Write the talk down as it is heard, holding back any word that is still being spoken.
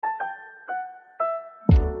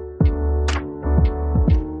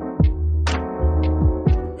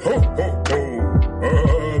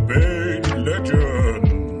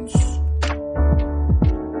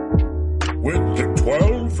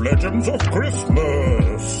Legends of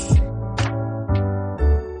Christmas.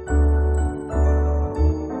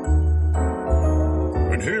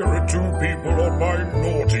 And here are two people on my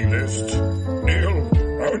naughty list, Neil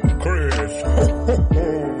and Chris.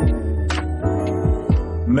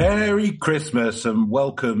 Merry Christmas and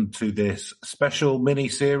welcome to this special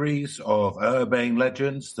mini-series of Urbane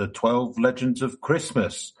Legends, the 12 Legends of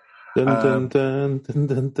Christmas. That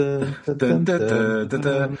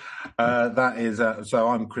is, so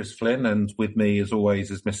I'm Chris Flynn, and with me as always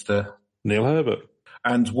is Mr. Neil Herbert.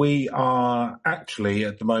 And we are actually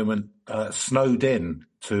at the moment snowed in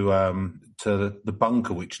to the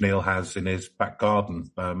bunker which Neil has in his back garden.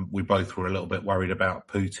 We both were a little bit worried about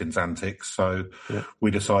Putin's antics, so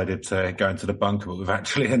we decided to go into the bunker, but we've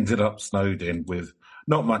actually ended up snowed in with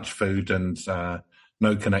not much food and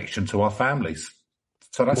no connection to our families.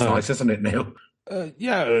 So that's nice, isn't it, Neil?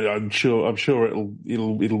 Yeah, I'm sure it'll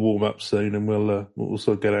warm up soon, and we'll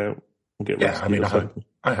sort of get out. We'll get rested. Yeah, I mean,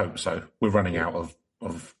 I hope so. We're running out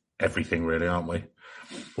of everything, really, aren't we?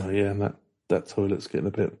 Oh yeah, and that toilet's getting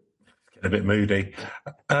a bit moody.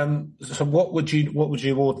 So what would you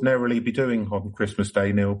ordinarily be doing on Christmas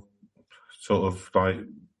Day, Neil? Sort of like,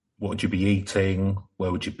 what would you be eating?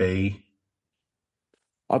 Where would you be?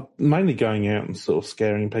 I'm mainly going out and sort of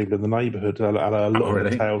scaring people in the neighbourhood. A lot of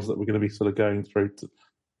the tales that we're going to be sort of going through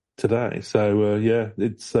today. So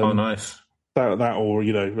it's nice. That or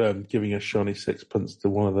giving a shiny sixpence to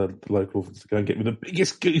one of the local ones to go and get me the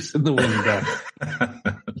biggest goose in the window.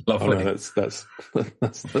 Lovely. Oh, no,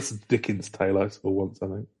 that's Dickens' tale I saw once, I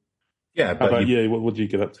think. Yeah. How about you? What do you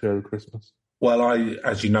get up to over Christmas? Well,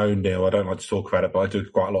 as you know, Neil, I don't like to talk about it, but I do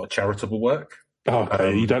quite a lot of charitable work. Oh,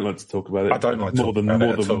 okay. You don't like to talk about it. I don't like more than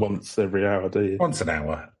once every hour, do you? Once an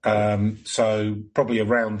hour. So probably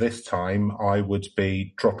around this time, I would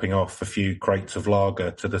be dropping off a few crates of lager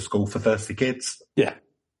to the school for thirsty kids. Yeah,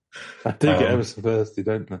 I do get ever so thirsty,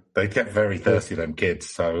 don't they? They get very thirsty, them kids.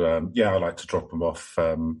 So I like to drop them off.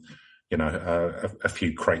 A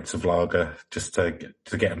few crates of lager just to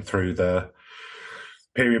get them through the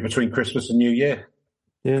period between Christmas and New Year,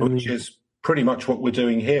 which is pretty much what we're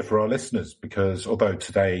doing here for our listeners, because although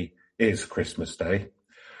today is Christmas Day,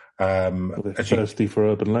 thirsty for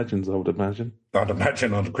urban legends, I would imagine. I'd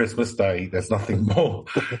imagine on Christmas Day, there's nothing more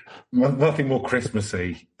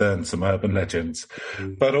Christmassy than some urban legends.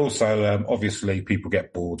 But also, obviously, people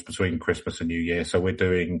get bored between Christmas and New Year, so we're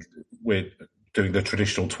doing the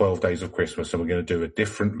traditional 12 days of Christmas, and we're going to do a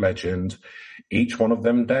different legend each one of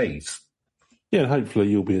them days. Yeah, and hopefully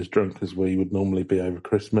you'll be as drunk as we would normally be over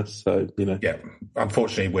Christmas. So, Yeah,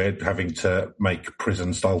 unfortunately, we're having to make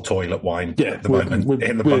prison-style toilet wine at the moment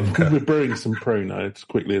in the bunker. We're brewing some Pruno as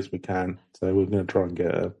quickly as we can. So we're going to try and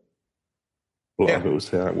get a lot of it. We'll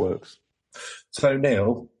see how it works. So,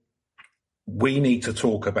 Neil, we need to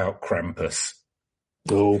talk about Krampus.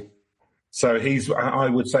 Oh. So I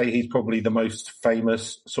would say he's probably the most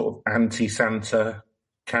famous sort of anti-Santa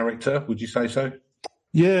character. Would you say so?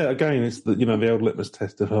 Yeah, again, it's the old litmus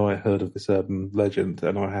test of how I heard of this urban legend,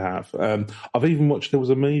 and I have. I've even watched. There was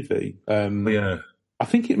a movie. I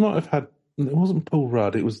think it might have had. It wasn't Paul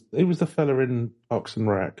Rudd. It was the fella in Parks and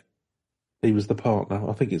Rec. He was the partner.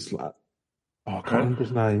 I think it's like. Oh, I can't remember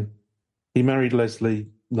his name. He married Leslie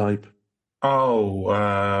Knope. Oh,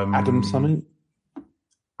 Adam something.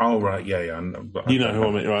 Oh right, yeah. You know who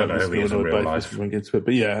I mean, right? I don't know who he is in real life. Into it,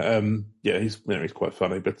 but he's quite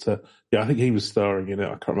funny. But I think he was starring in it.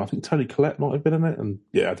 I can't remember. I think Toni Collette might have been in it, and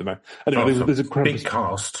I don't know. Anyway, there's a Krampus big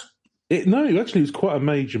cast. No, actually, it was quite a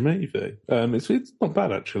major movie. It's not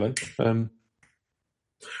bad actually.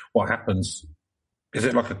 What happens? Is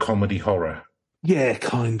it like a comedy horror? Yeah,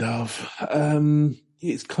 kind of.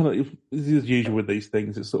 It's kind of as usual with these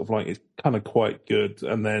things. It's sort of like it's kind of quite good,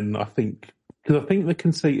 and then I think. Because I think the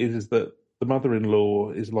conceit is that the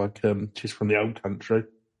mother-in-law is like she's from the old country.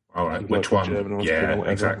 All right, which one? Yeah,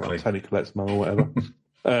 whatever, exactly. Like Toni Collette's mum or whatever.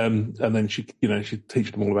 And then she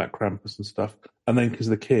teaches them all about Krampus and stuff. And then because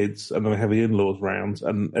the kids, and then they have the in-laws round,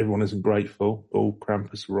 and everyone isn't grateful. All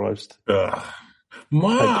Krampus arrives to take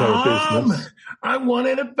care of business. I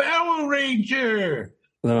wanted a Power Ranger.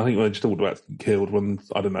 And then I think they're just all about to get killed when,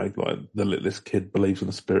 I don't know, like this kid believes in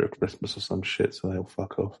the spirit of Christmas or some shit, so they all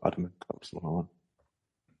fuck off. I don't know, something like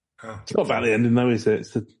that. It's not about the ending though, is it?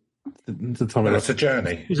 It's the time. It's a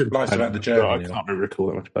journey. Life's about the journey. I can't really recall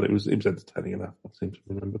that much, but it was entertaining enough, I seem to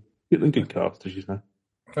remember. Good cast, as you say.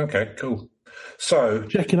 Okay, cool. So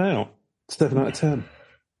check it out. 7 out of 10.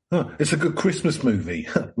 Oh, it's a good Christmas movie,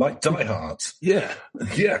 like Die Hard. Yeah.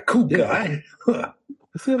 Yeah, cool guy.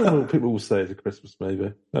 What's the other one people will say it's a Christmas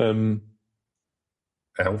movie?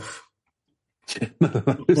 Elf.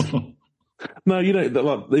 No, like in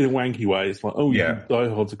a wanky way. It's like, Die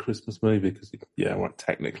Hard's a Christmas movie because,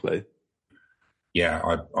 technically. Yeah,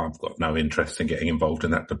 I've got no interest in getting involved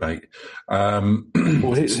in that debate. Well,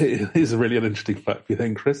 here's a really interesting fact for you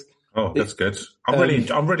then, Chris. Oh, that's good. I'm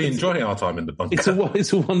really enjoying our time in the bunker.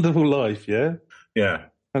 It's a Wonderful Life, yeah? Yeah.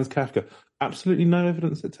 Hans Kafka. Absolutely no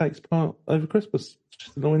evidence it takes part over Christmas,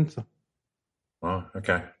 just in the winter. Oh,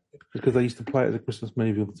 okay. Because they used to play it as a Christmas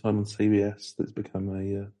movie all the time on CBS. That's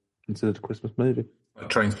become considered a Christmas movie. Like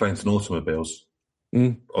Trains, Planes and Automobiles.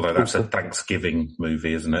 Although that's a Thanksgiving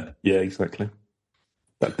movie, isn't it? Yeah, exactly.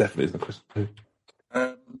 That definitely isn't a Christmas movie.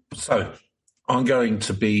 So I'm going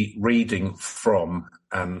to be reading from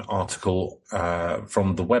an article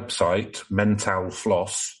from the website Mental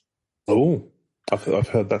Floss. Oh, I've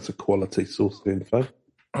heard that's a quality source of info.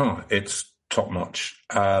 Oh, it's top notch.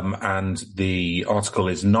 And the article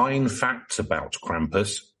is 9 Facts About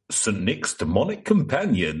Krampus, St. Nick's Demonic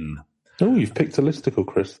Companion. Oh, you've picked a listicle,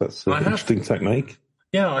 Chris. That's an interesting technique.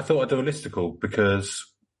 Yeah, I thought I'd do a listicle because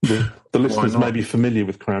the listeners may be familiar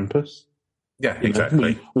with Krampus. Yeah,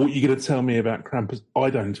 exactly. What are you going to tell me about Krampus? I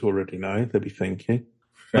don't already know. They'll be thinking.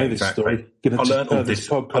 Yeah, exactly. I learned all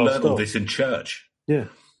this in church. Yeah.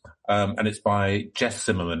 And it's by Jess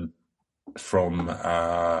Zimmerman from,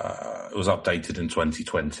 it was updated in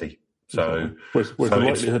 2020. So, where's the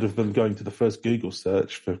likelihood of them going to the first Google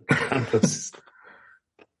search for Krampus?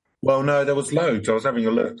 Well, no, there was loads. I was having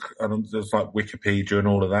a look, and there was like Wikipedia and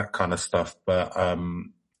all of that kind of stuff. But I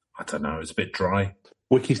don't know, it's a bit dry.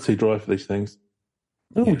 Wiki's too dry for these things.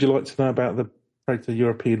 Oh, yeah. Would you like to know about the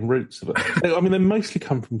Proto-European roots of it? I mean, they mostly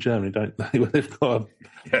come from Germany, don't they? Where they've got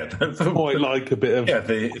quite like a bit of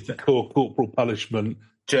the corporal punishment.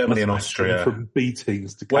 Germany and Austria, from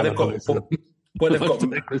beatings to where they've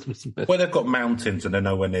got mountains and they're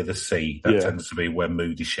nowhere near the sea. That tends to be where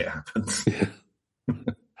moody shit happens. Yeah.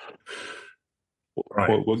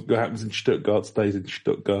 Right. What happens in Stuttgart stays in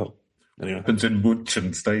Stuttgart. Anyway. Happens in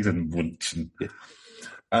München stays in München. Yeah.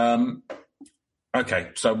 Okay,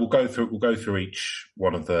 so we'll go through each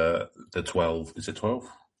one of the 12. Is it 12?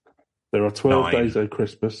 There are 12 days of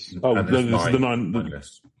Christmas. Oh, no, this is the 9.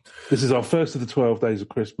 This is our first of the 12 days of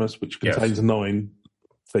Christmas, which contains 9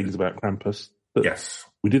 things about Krampus that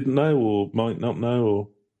we didn't know or might not know.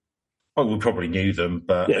 Or we probably knew them,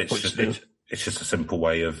 but it's just a simple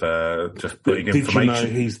way of just putting information.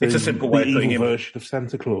 You know he's it's a simple way of putting version of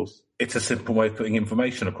Santa Claus. It's a simple way of putting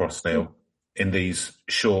information across, Neil, in these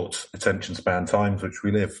short attention span times which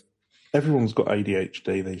we live. Everyone's got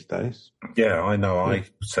ADHD these days. Yeah, I know. I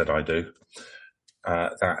said I do.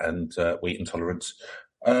 That and wheat intolerance.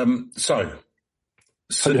 So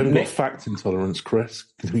you haven't got fact intolerance, Chris.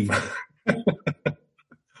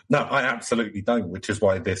 No, I absolutely don't. Which is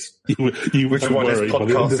why this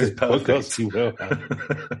podcast is perfect. You will.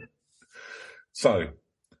 So,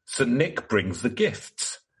 St. Nick brings the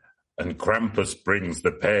gifts, and Krampus brings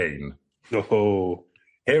the pain. Oh.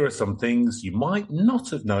 Here are some things you might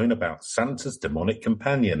not have known about Santa's demonic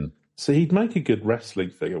companion. So he'd make a good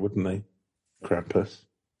wrestling figure, wouldn't he? Krampus.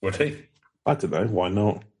 Would he? I don't know. Why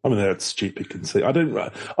not? I mean, that's stupid conceit. I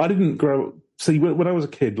didn't grow up. See, when I was a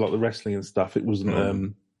kid, like the wrestling and stuff, it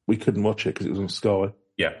wasn't. We couldn't watch it because it was on Sky.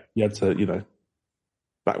 Yeah, you had to,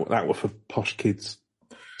 that was for posh kids.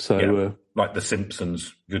 So, like The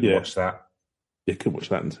Simpsons, you couldn't watch that. Yeah, couldn't watch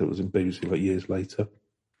that until it was in BBC like years later.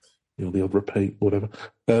 The odd repeat, whatever.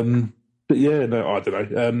 But yeah, no, I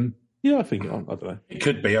don't know. I think I don't know. It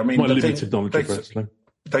could be. I mean, my limited knowledge of wrestling.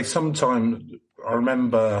 They sometimes. I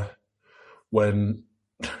remember when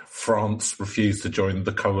France refused to join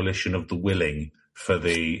the coalition of the willing for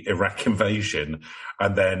the Iraq invasion,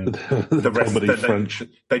 and then the rest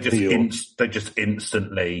they just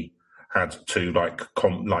instantly had two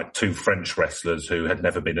two French wrestlers who had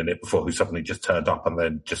never been in it before, who suddenly just turned up and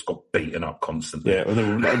then just got beaten up constantly. Yeah,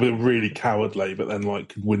 and they were really cowardly, but then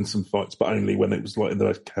could win some fights, but only when it was in the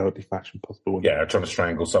most cowardly fashion possible. Yeah, trying to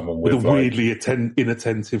strangle someone with a weirdly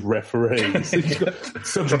inattentive referee.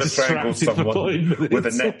 So trying to strangle someone with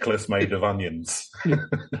a necklace made of onions.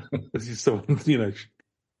 This is someone,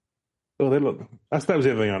 Oh, that was the other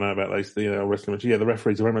thing I know about those wrestling matches. Yeah, the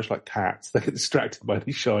referees are very much like cats. They get distracted by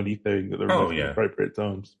any shiny thing at the appropriate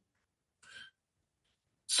times.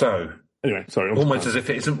 So, anyway, sorry. Almost as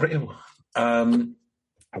if it isn't real.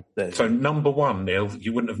 So, number 1, Neil,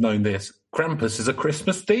 you wouldn't have known this. Krampus is a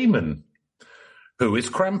Christmas demon. Who is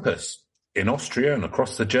Krampus? In Austria and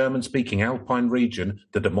across the German-speaking Alpine region,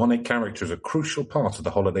 the demonic character is a crucial part of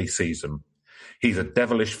the holiday season. He's a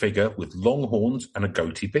devilish figure with long horns and a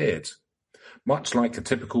goatee beard, much like the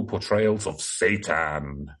typical portrayals of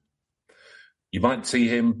Satan. You might see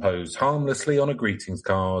him posed harmlessly on a greetings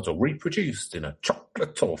card or reproduced in a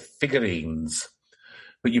chocolate or figurines.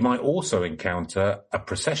 But you might also encounter a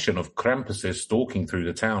procession of Krampuses stalking through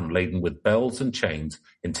the town laden with bells and chains,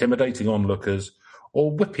 intimidating onlookers,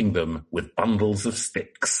 or whipping them with bundles of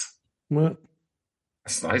sticks. What?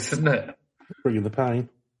 That's nice, isn't it? Bringing the pain.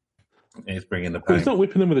 He's bringing the pain. Well, he's not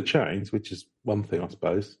whipping them with the chains, which is one thing, I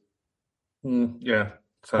suppose. Yeah.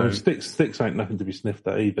 So I mean, sticks ain't nothing to be sniffed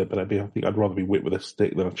at either, but I think I'd rather be whipped with a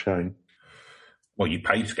stick than a chain. Well, you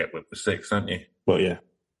pay to get whipped with sticks, don't you? Well, yeah.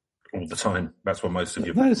 All the time. That's where most of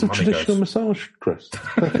your That is a money traditional goes. massage, Chris.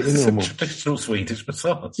 It's a traditional Swedish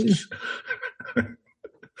massage. Yeah.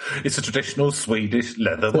 It's a traditional Swedish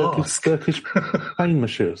leather mask. Turkish pain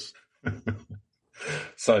masseurs.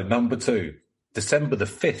 So, number 2. December the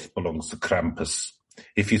 5th belongs to Krampus.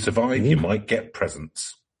 If you survive, you might get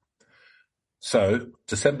presents. So,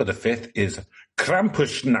 December the 5th is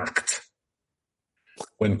Krampusnacht,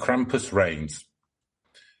 when Krampus reigns.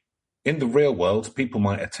 In the real world, people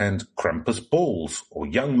might attend Krampus balls, or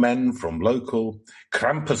young men from local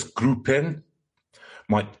Krampusgruppen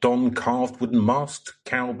might don carved wooden masks,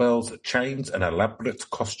 cowbells, chains, and elaborate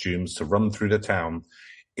costumes to run through the town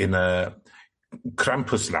in a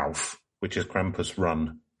Krampuslauf, which is Krampus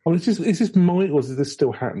run. Oh, is this might, or does this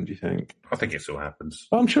still happen, do you think? I think it still happens.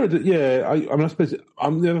 I'm sure it, yeah. I mean, I suppose the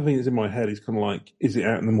other thing that's in my head is kind of like, is it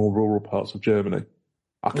out in the more rural parts of Germany?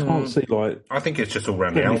 I can't see, like... I think it's just all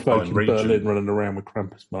around the Alpine region. Berlin running around with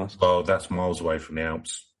Krampus masks. Oh, that's miles away from the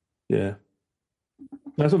Alps. Yeah.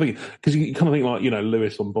 That's something, because you kind of think like,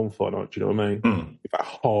 Lewis on Bonfire Night, do you know what I mean? That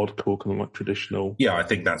hardcore kind of like traditional... Yeah, I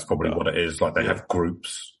think that's probably what it is. Like they have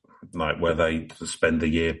groups, like where they spend a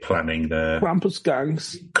year planning their... Krampus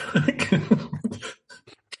gangs.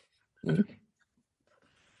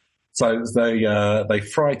 So they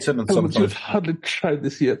frighten and sometimes... How much have Hadley tried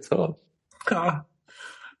this year, Tom?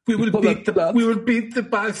 We will beat the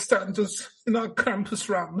bystanders in our Krampus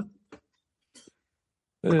run.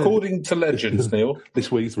 According to legends, Neil.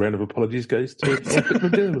 This week's round of apologies goes to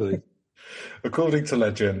Germany. According to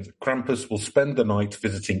legend, Krampus will spend the night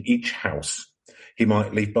visiting each house. He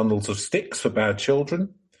might leave bundles of sticks for bad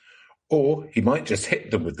children, or he might just hit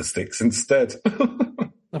them with the sticks instead.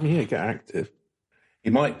 I mean, yeah, get active. He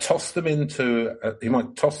might toss them,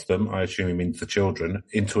 I assume he means the children,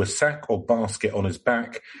 into a sack or basket on his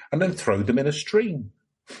back and then throw them in a stream.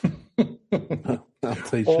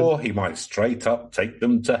 Or he might straight up take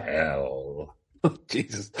them to hell. Oh,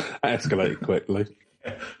 Jesus, that escalated quickly.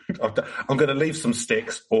 I'm going to leave some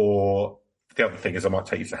sticks, or the other thing is I might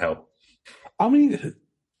take you to hell. I mean, do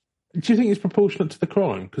you think it's proportionate to the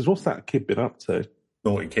crime? Because what's that kid been up to?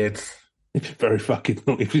 Naughty kids. It's very fucking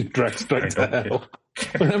naughty. He's dragged straight to hell.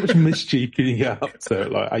 How much mischief can you get up to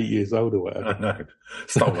at like 8 years old or whatever? I know.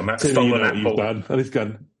 Stolen apple. You've done. And he's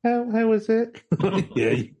gone, how was it?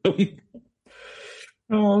 Yeah.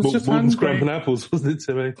 I was just hungry. Scramping apples, wasn't it,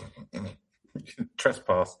 to me?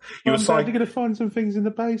 Trespass. You're going to find some things in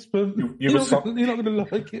the basement. You're not going to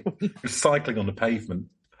like it. You're cycling on the pavement.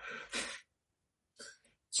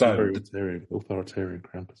 So very authoritarian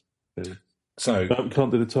Krampus. Yeah. So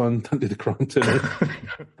can't do the time, don't do the crime to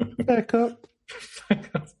me. Back up.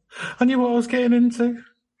 I knew what I was getting into.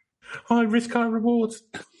 High risk, high rewards.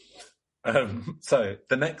 So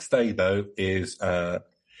the next day, though, is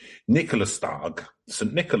Nicolastag,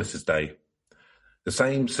 St. Nicholas's Day. The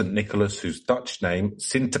same St. Nicholas whose Dutch name,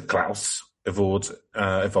 Sinterklaas,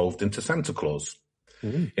 evolved into Santa Claus.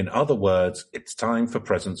 In other words, it's time for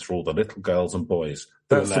presents for all the little girls and boys.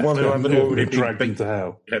 That's the one who haven't already been dragged into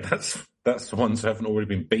hell. Yeah, that's the ones who haven't already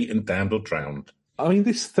been beaten, damned, or drowned. I mean,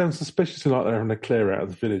 this sounds suspiciously like they're having a clear out of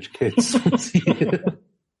the village kids.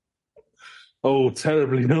 Oh,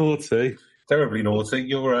 terribly naughty. Terribly naughty.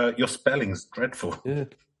 Your spelling's dreadful. Yeah.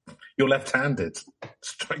 You're left-handed.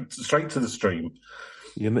 Straight to the stream.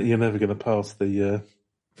 You're never going to pass the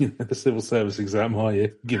civil service exam, are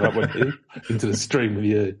you? Give up with you into the stream with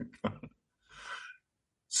you.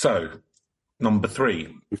 So, number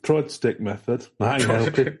 3. We've tried the stick method. I ain't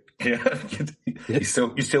helping. Yeah. You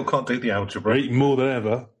still can't do the algebra. Eating more than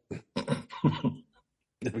ever.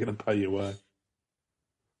 Never going to pay your way.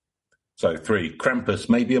 So, 3. Krampus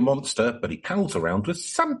may be a monster, but he pals around with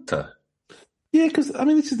Santa. Yeah, because, I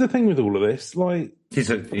mean, this is the thing with all of this. Like, we've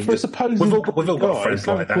all got friends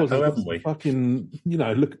like that, though, haven't we? Fucking,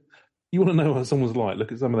 look, you want to know what someone's like,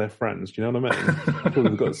 look at some of their friends, do you know what I mean? I'm sure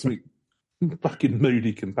they've got some fucking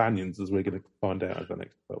moody companions, as we're going to find out over the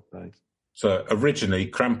next 12 days. So, originally,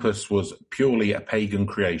 Krampus was purely a pagan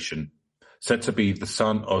creation, said to be the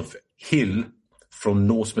son of Hil from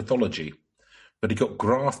Norse mythology. but he got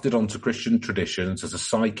grafted onto Christian traditions as a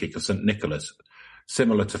sidekick of St. Nicholas,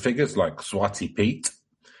 similar to figures like Zwarte Piet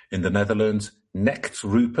in the Netherlands, Knecht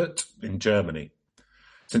Rupert in Germany.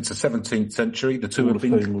 Since the 17th century, the two have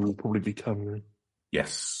been... will probably be coming.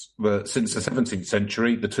 Yes, but since the 17th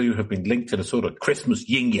century, the two have been linked in a sort of Christmas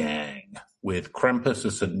yin-yang, with Krampus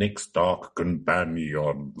as St. Nick's dark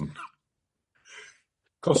companion.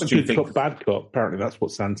 Good cop, bad cop. Apparently that's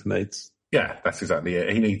what Santa needs. Yeah, that's exactly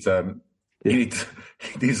it. He needs he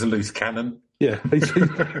needs a loose cannon. Yeah,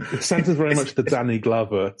 Santa's very much the Danny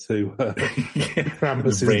Glover to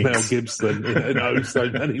Krampus is Mel Gibson in so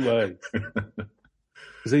many ways.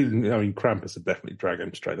 Because Krampus would definitely drag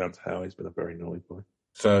him straight down to hell. He's been a very naughty boy.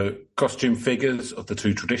 So, costume figures of the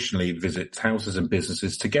two traditionally visit houses and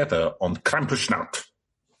businesses together on Krampusnacht.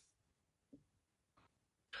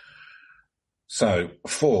 So,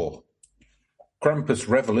 4. Krampus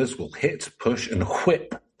revelers will hit, push and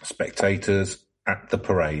whip spectators at the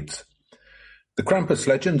parades. The Krampus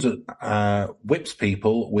legend whips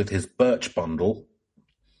people with his birch bundle,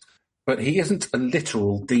 but he isn't a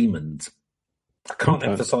literal demon. I can't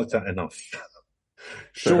emphasise that enough.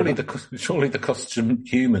 Surely the costume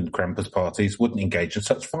human Krampus parties wouldn't engage in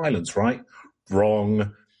such violence, right?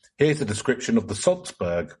 Wrong. Here's a description of the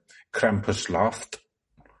Salzburg Krampus Lauf,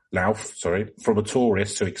 from a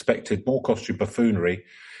tourist who expected more costume buffoonery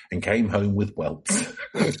and came home with welts.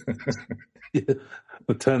 Yeah.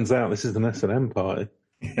 It turns out this is an S&M party.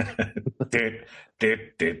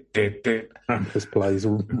 Krampus plays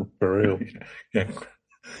for real. Yeah.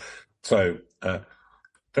 So,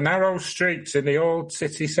 the narrow streets in the old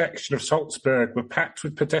city section of Salzburg were packed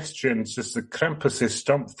with pedestrians as the Krampuses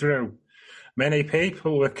stomped through. Many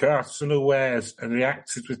people were caught unawares and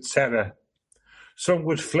reacted with terror. Some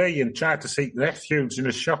would flee and try to seek refuge in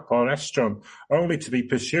a shop or restaurant, only to be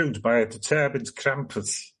pursued by a determined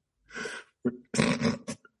Krampus.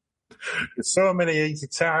 With so many easy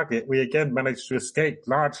targets, we again managed to escape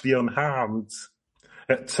largely unharmed.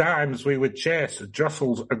 At times we were chased,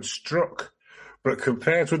 jostled and struck, but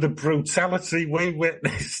compared with the brutality we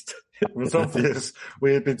witnessed, it was obvious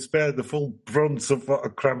we had been spared the full brunt of what a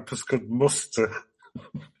Krampus could muster.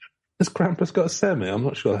 Has Krampus got a semi? I'm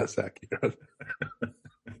not sure that's accurate.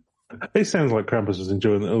 It sounds like Krampus was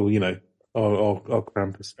enjoying it.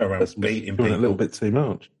 Krampus. Around beating people. A little bit too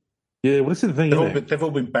much. Yeah, well, this is the thing. They've all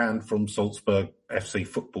been banned from Salzburg FC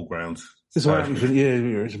football grounds. This is what happens when,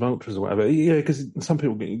 it's ultras or whatever. Yeah, because some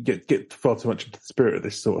people get far too much into the spirit of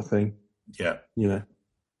this sort of thing. Yeah.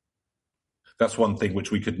 That's one thing which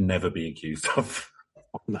we could never be accused of.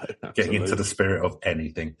 No, absolutely. Getting into the spirit of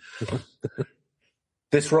anything.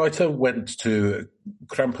 This writer went to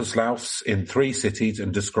Krampuslaufs in 3 cities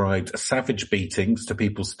and described savage beatings to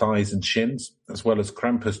people's thighs and shins, as well as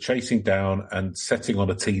Krampus chasing down and setting on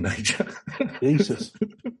a teenager. Jesus.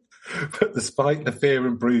 But despite the fear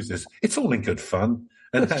and bruises, it's all in good fun.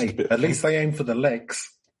 And hey, at least they aim for the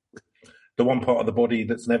legs, the one part of the body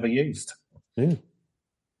that's never used. Yeah.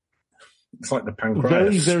 It's like the pancreas.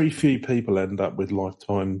 Very, very few people end up with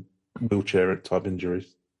lifetime wheelchair-type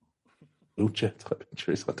injuries. Wheelchair-type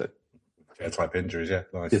injuries, I don't. Wheelchair-type injuries, yeah.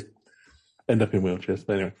 Nice. Yeah. End up in wheelchairs,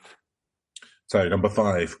 but anyway. So, number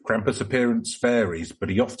 5. Krampus' appearance varies, but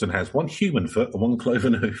he often has one human foot and one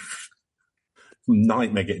cloven hoof.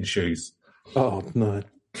 Nightmare getting shoes. Oh, no.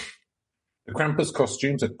 The Krampus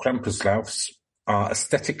costumes at Krampuslaufs are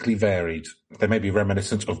aesthetically varied. They may be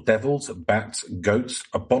reminiscent of devils, bats, goats,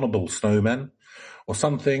 abominable snowmen, or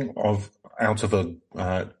something out of a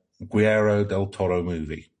Guillermo del Toro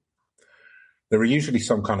movie. There are usually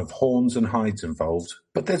some kind of horns and hides involved,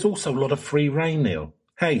 but there's also a lot of free rein, Neil.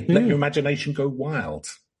 Hey, let your imagination go wild.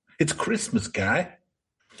 It's Christmas, guy.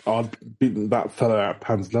 I'd beat that fellow out of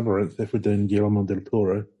Pan's Labyrinth if we're doing Guillermo del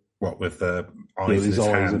Toro. What, with the eyes, his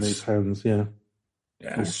eyes and his hands, yeah.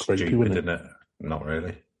 Yeah, it's stupid, isn't it? Not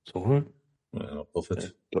really. It's all right. Well, not bothered. Yeah,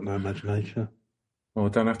 got no imagination. Well, I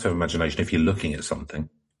don't have to have imagination if you're looking at something.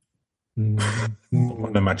 What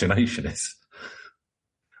an imagination is.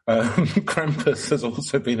 Krampus has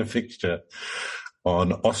also been a fixture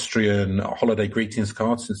on Austrian holiday greetings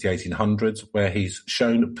cards since the 1800s, where he's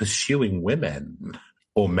shown pursuing women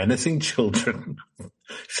or menacing children.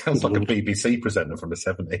 Sounds like a BBC presenter from the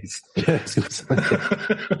 70s.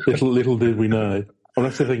 Yeah, little did we know. Well,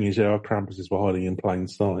 that's the thing is, our Krampuses were hiding in plain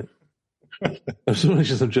sight. I'm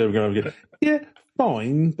just some German going over again. Yeah,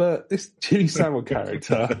 fine, but this Jimmy Savile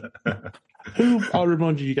character, who I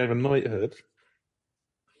remind you gave a knighthood.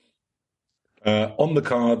 On the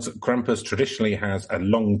cards, Krampus traditionally has a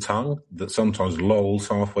long tongue that sometimes lolls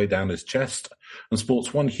halfway down his chest and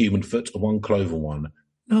sports one human foot and one cloven one.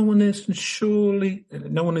 No one is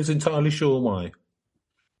entirely sure why.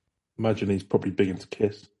 Imagine he's probably big into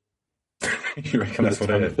Kiss. You reckon that's what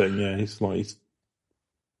it is? Thing, yeah, he's like... Do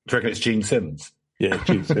you reckon it's Gene Simmons? Yeah,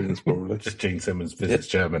 Gene Simmons probably. Just Gene Simmons visits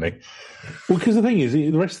Germany. Well, because the thing is,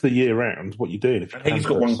 the rest of the year round, what you're doing... He's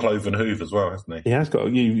got one cloven hoof as well, hasn't he? He has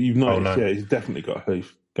got... You've noticed, yeah, he's definitely got a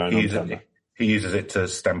hoof going on. He uses it to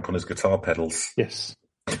stamp on his guitar pedals. Yes.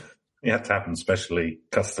 He had to have them specially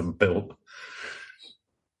custom built.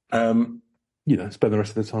 Spend the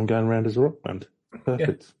rest of the time going around as a rock band.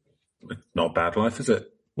 Perfect. Yeah. Not a bad life, is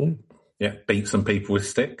it? Yeah, beat some people with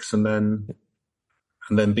sticks and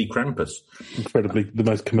then be Krampus. Incredibly, the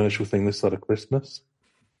most commercial thing this side of Christmas.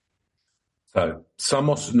 So,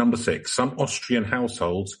 number 6, some Austrian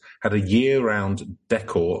households had a year-round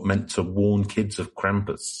decor meant to warn kids of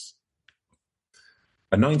Krampus.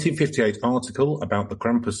 A 1958 article about the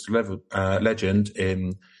Krampus legend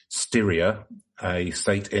in Styria, a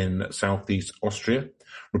state in southeast Austria,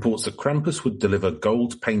 reports that Krampus would deliver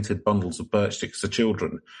gold-painted bundles of birch sticks to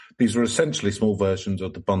children. These were essentially small versions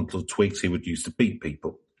of the bundle of twigs he would use to beat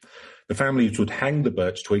people. The families would hang the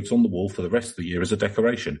birch twigs on the wall for the rest of the year as a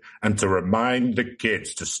decoration and to remind the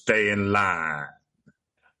kids to stay in line.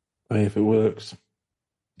 Hey, if it works.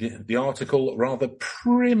 The article rather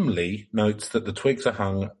primly notes that the twigs are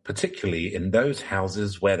hung particularly in those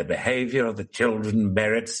houses where the behaviour of the children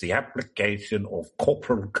merits the application of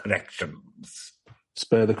corporal corrections.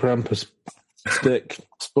 Spare the Krampus stick,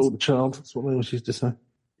 spoil the child. That's what they always used to say.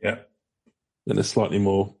 Yeah. And it's slightly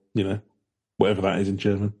more, whatever that is in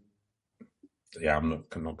German. Yeah, I'm not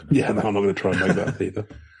going to. Yeah, no, I'm not going to try and make that up either.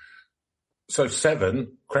 So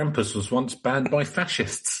 7, Krampus was once banned by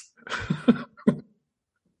fascists.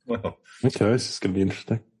 Well, okay, this is going to be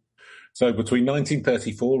interesting. So between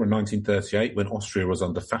 1934 and 1938, when Austria was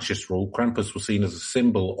under fascist rule, Krampus was seen as a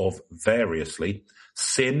symbol of variously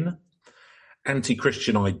sin,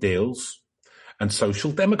 anti-Christian ideals, and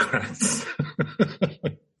social democrats.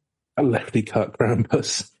 A lefty cut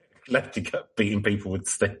Krampus. Lefty cut, beating people with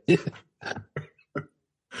sticks.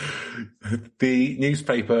 The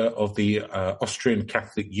newspaper of the Austrian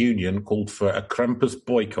Catholic Union called for a Krampus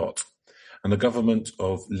boycott, and the government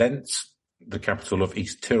of Linz, the capital of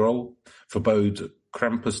East Tyrol, forbade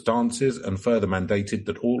Krampus dances and further mandated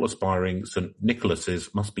that all aspiring St.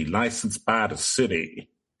 Nicholases must be licensed by the city.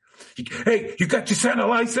 Hey, you got your Santa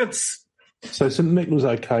license? So St. Nick was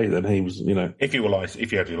okay then, he was, If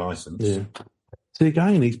you had your license. Yeah. See,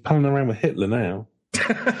 again, he's pulling around with Hitler now.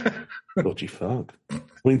 Dodgy fuck. I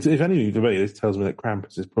mean, if anything to me, this tells me that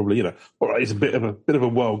Krampus is probably, all right, he's a bit of a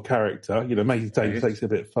wild character, maybe he takes it a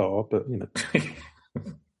bit far, but,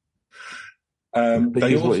 but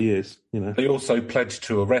he is what he is, They also pledged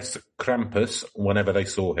to arrest Krampus whenever they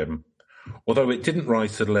saw him. Although it didn't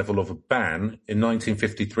rise to the level of a ban, in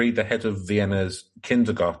 1953, the head of Vienna's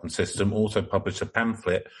kindergarten system also published a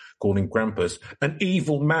pamphlet calling Krampus an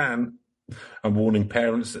evil man and warning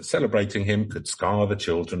parents that celebrating him could scar the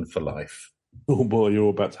children for life. Oh boy, you're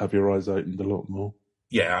all about to have your eyes opened a lot more.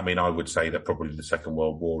 Yeah, I mean, I would say that probably the Second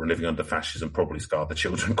World War and living under fascism probably scarred the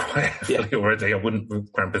children quite heavily already.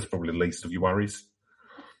 Krampus probably the least of your worries.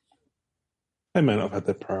 They may not have had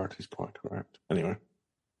their priorities quite correct. Anyway.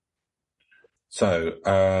 So,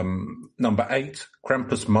 number 8,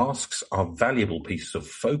 Krampus masks are valuable pieces of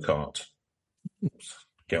folk art.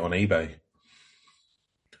 Get on eBay.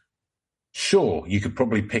 Sure, you could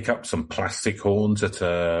probably pick up some plastic horns at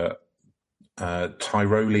a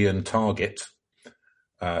Tyrolean Target.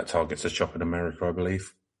 Target's a shop in America, I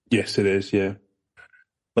believe. Yes, it is, yeah.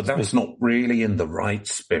 But that's not really in the right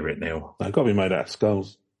spirit, Neil. They've got to be made out of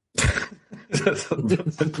skulls.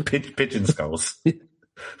 Pigeon skulls.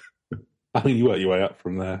 I mean, you work your way up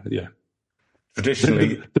from there, yeah.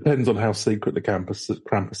 Traditionally... Depends on how secret the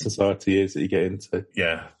Krampus society is that you get into.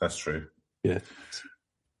 Yeah, that's true. Yeah.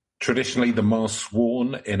 Traditionally, the masks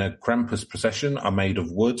worn in a Krampus procession are made of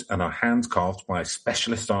wood and are hand-carved by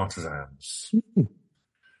specialist artisans. Mm.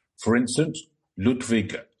 For instance,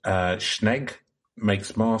 Ludwig Schnegg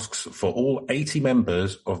makes masks for all 80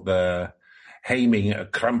 members of the Heiming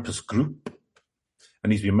Krampus group,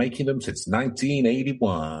 and he's been making them since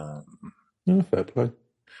 1981. Oh, fair play.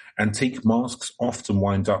 Antique masks often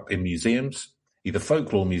wind up in museums, either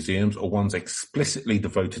folklore museums or ones explicitly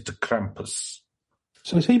devoted to Krampus.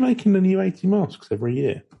 So is he making the new 80 masks every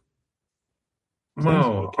year?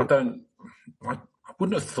 Well, I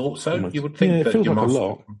wouldn't have thought so. Almost. You would think that feels your like mask, a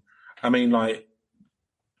lot. I mean, like,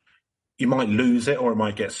 you might lose it or it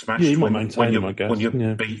might get smashed when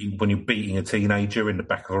you're beating a teenager in the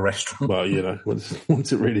back of a restaurant. Well,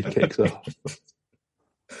 once it really kicks off.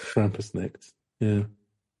 Krampus next. Yeah.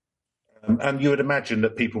 And you would imagine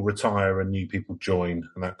that people retire and new people join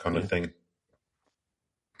and that kind of thing.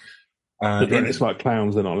 It's like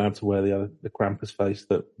clowns; they're not allowed to wear the Krampus face.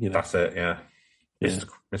 That's it. Yeah.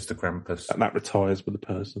 Mr. Krampus. That retires with the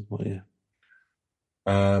person.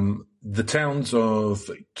 The towns of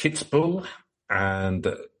Kitzbühel and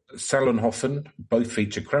Sallenhofen both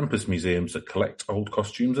feature Krampus museums that collect old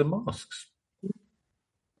costumes and masks.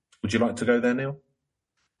 Would you like to go there, Neil?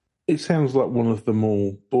 It sounds like one of the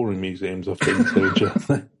more boring museums I've been to in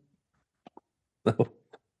Germany. No. Have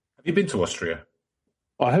you been to Austria?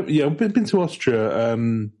 I have. Yeah, I've been to Austria. I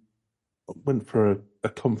went for a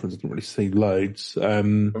conference. I didn't really see loads.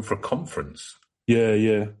 Went for a conference? Yeah.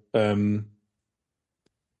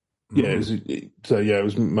 Yeah, it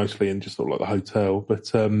was mostly in just sort of like the hotel.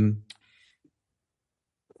 But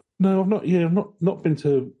no, I've not. Yeah, I've not been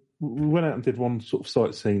to. We went out and did one sort of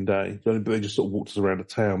sightseeing day, but they just sort of walked us around the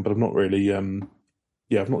town. But I've not really.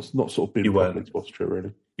 I've not sort of been properly to Austria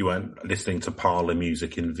really. You weren't listening to parlour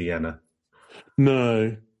music in Vienna?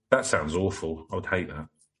 No. That sounds awful. I would hate that.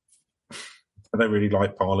 They really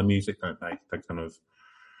like parlour music, don't they? They're kind of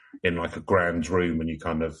in like a grand room and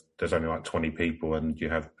there's only like 20 people and you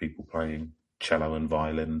have people playing cello and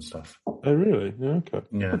violin and stuff. Oh, really? Yeah, okay.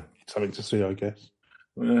 Yeah. Something to see, I guess.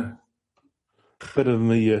 Yeah. Better than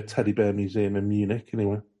the Teddy Bear Museum in Munich,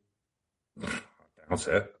 anyway. That's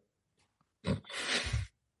it. I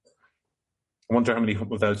wonder how many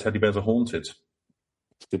of those teddy bears are haunted.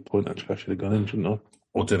 That's a good point, actually. I should have gone in, shouldn't I?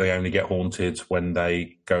 Or do they only get haunted when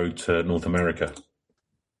they go to North America?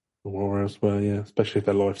 Or elsewhere, yeah. Especially if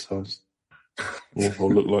they're life-size.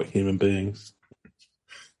 or look like human beings.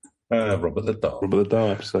 Robert the Doll. Robert the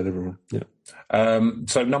Doll episode, everyone. Yeah.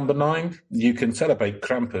 So number 9, you can celebrate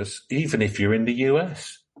Krampus even if you're in the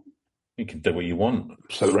US. You can do what you want.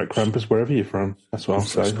 Celebrate Krampus wherever you're from. That's what I'll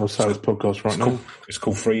say. I'll say this podcast right now. It's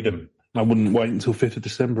called freedom. I wouldn't wait until 5th of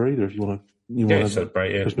December either if you want to.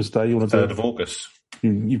 Celebrate it. Christmas Day. You want to 3rd of August.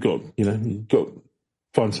 You've got to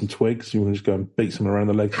find some twigs. You want to just go and beat someone around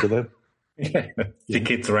the legs for them. Yeah, your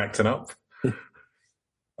kids are acting up.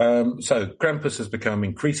 So Krampus has become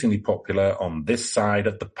increasingly popular on this side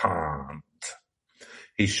of the pond.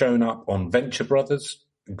 He's shown up on Venture Brothers,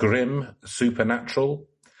 Grimm, Supernatural,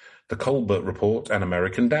 The Colbert Report, and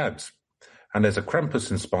American Dads. And there's a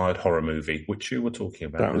Krampus-inspired horror movie, which you were talking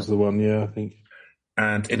about. That was the one, yeah, I think.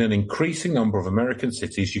 And in an increasing number of American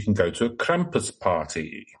cities, you can go to a Krampus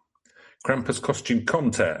party, Krampus costume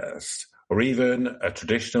contest, or even a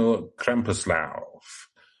traditional Krampuslauf.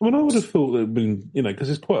 I mean, I would have thought there had been, because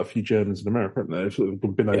there's quite a few Germans in America, haven't there?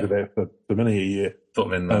 They've been over there for many a year.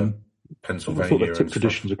 Thought in Pennsylvania. I thought they took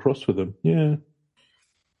traditions across with them. Yeah.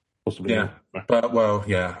 Possibly. Yeah. But,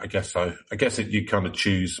 I guess so. I guess you kind of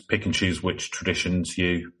pick and choose which traditions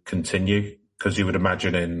you continue, because you would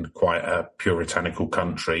imagine in quite a puritanical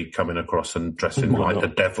country coming across and dressing like the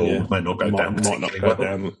devil might not go down particularly well.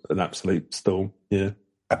 Down an absolute storm, yeah.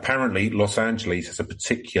 Apparently, Los Angeles has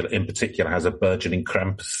a burgeoning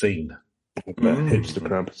Krampus scene. Hipster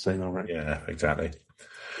Krampus scene, all right. Yeah, exactly.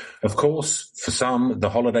 Of course, for some, the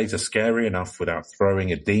holidays are scary enough without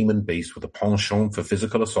throwing a demon beast with a penchant for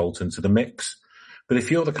physical assault into the mix. But if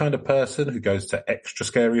you're the kind of person who goes to extra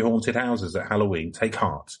scary haunted houses at Halloween, take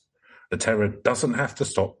heart. The terror doesn't have to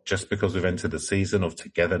stop just because we've entered a season of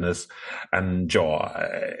togetherness and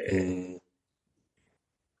joy.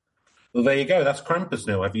 Well, there you go. That's Krampus,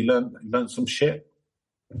 Neil. Have you learned some shit?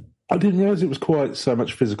 I didn't realise it was quite so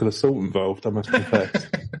much physical assault involved, I must confess.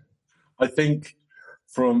 I think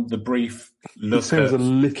from the brief look it sounds a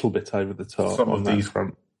little bit over the top some on of that these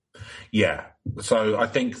front. Yeah. So I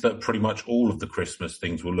think that pretty much all of the Christmas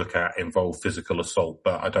things we'll look at involve physical assault,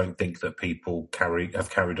 but I don't think that people have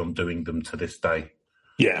carried on doing them to this day.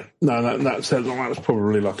 Yeah. No, that sounds like that was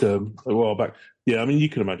probably like a while back. Yeah, I mean, you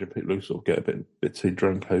can imagine people who sort of get a bit too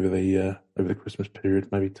drunk over the Christmas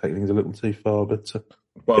period, maybe take things a little too far. But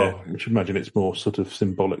I should imagine it's more sort of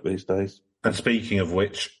symbolic these days. And speaking of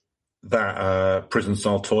which, that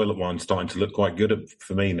prison-style toilet wine's starting to look quite good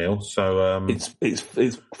for me, Neil. So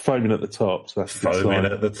it's foaming at the top. So that's foaming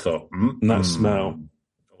at the top. And that smell.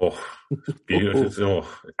 Oh, beautiful.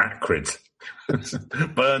 Acrid.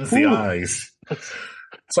 Burns the eyes.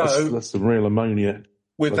 So that's some real ammonia.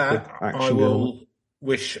 With that, I will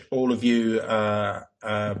wish all of you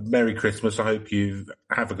Merry Christmas. I hope you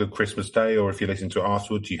have a good Christmas day, or if you listen to it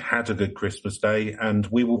afterwards, you had a good Christmas day. And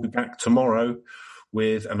we will be back tomorrow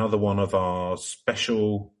with another one of our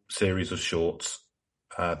special series of shorts,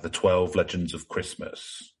 the 12 Legends of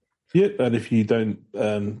Christmas. Yeah, and if you don't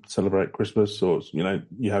celebrate Christmas, or you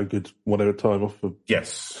have a good whatever time off for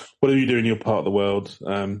whatever you do in your part of the world,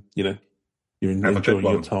 you're enjoying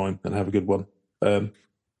your time, and have a good one.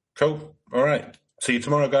 Cool. All right. See you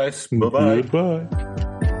tomorrow, guys. Bye-bye. Goodbye.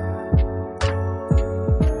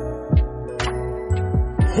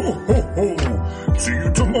 Ho, ho, ho. See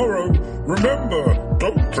you tomorrow. Remember,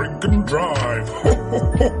 don't drink and drive. Ho, ho,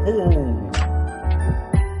 ho, ho.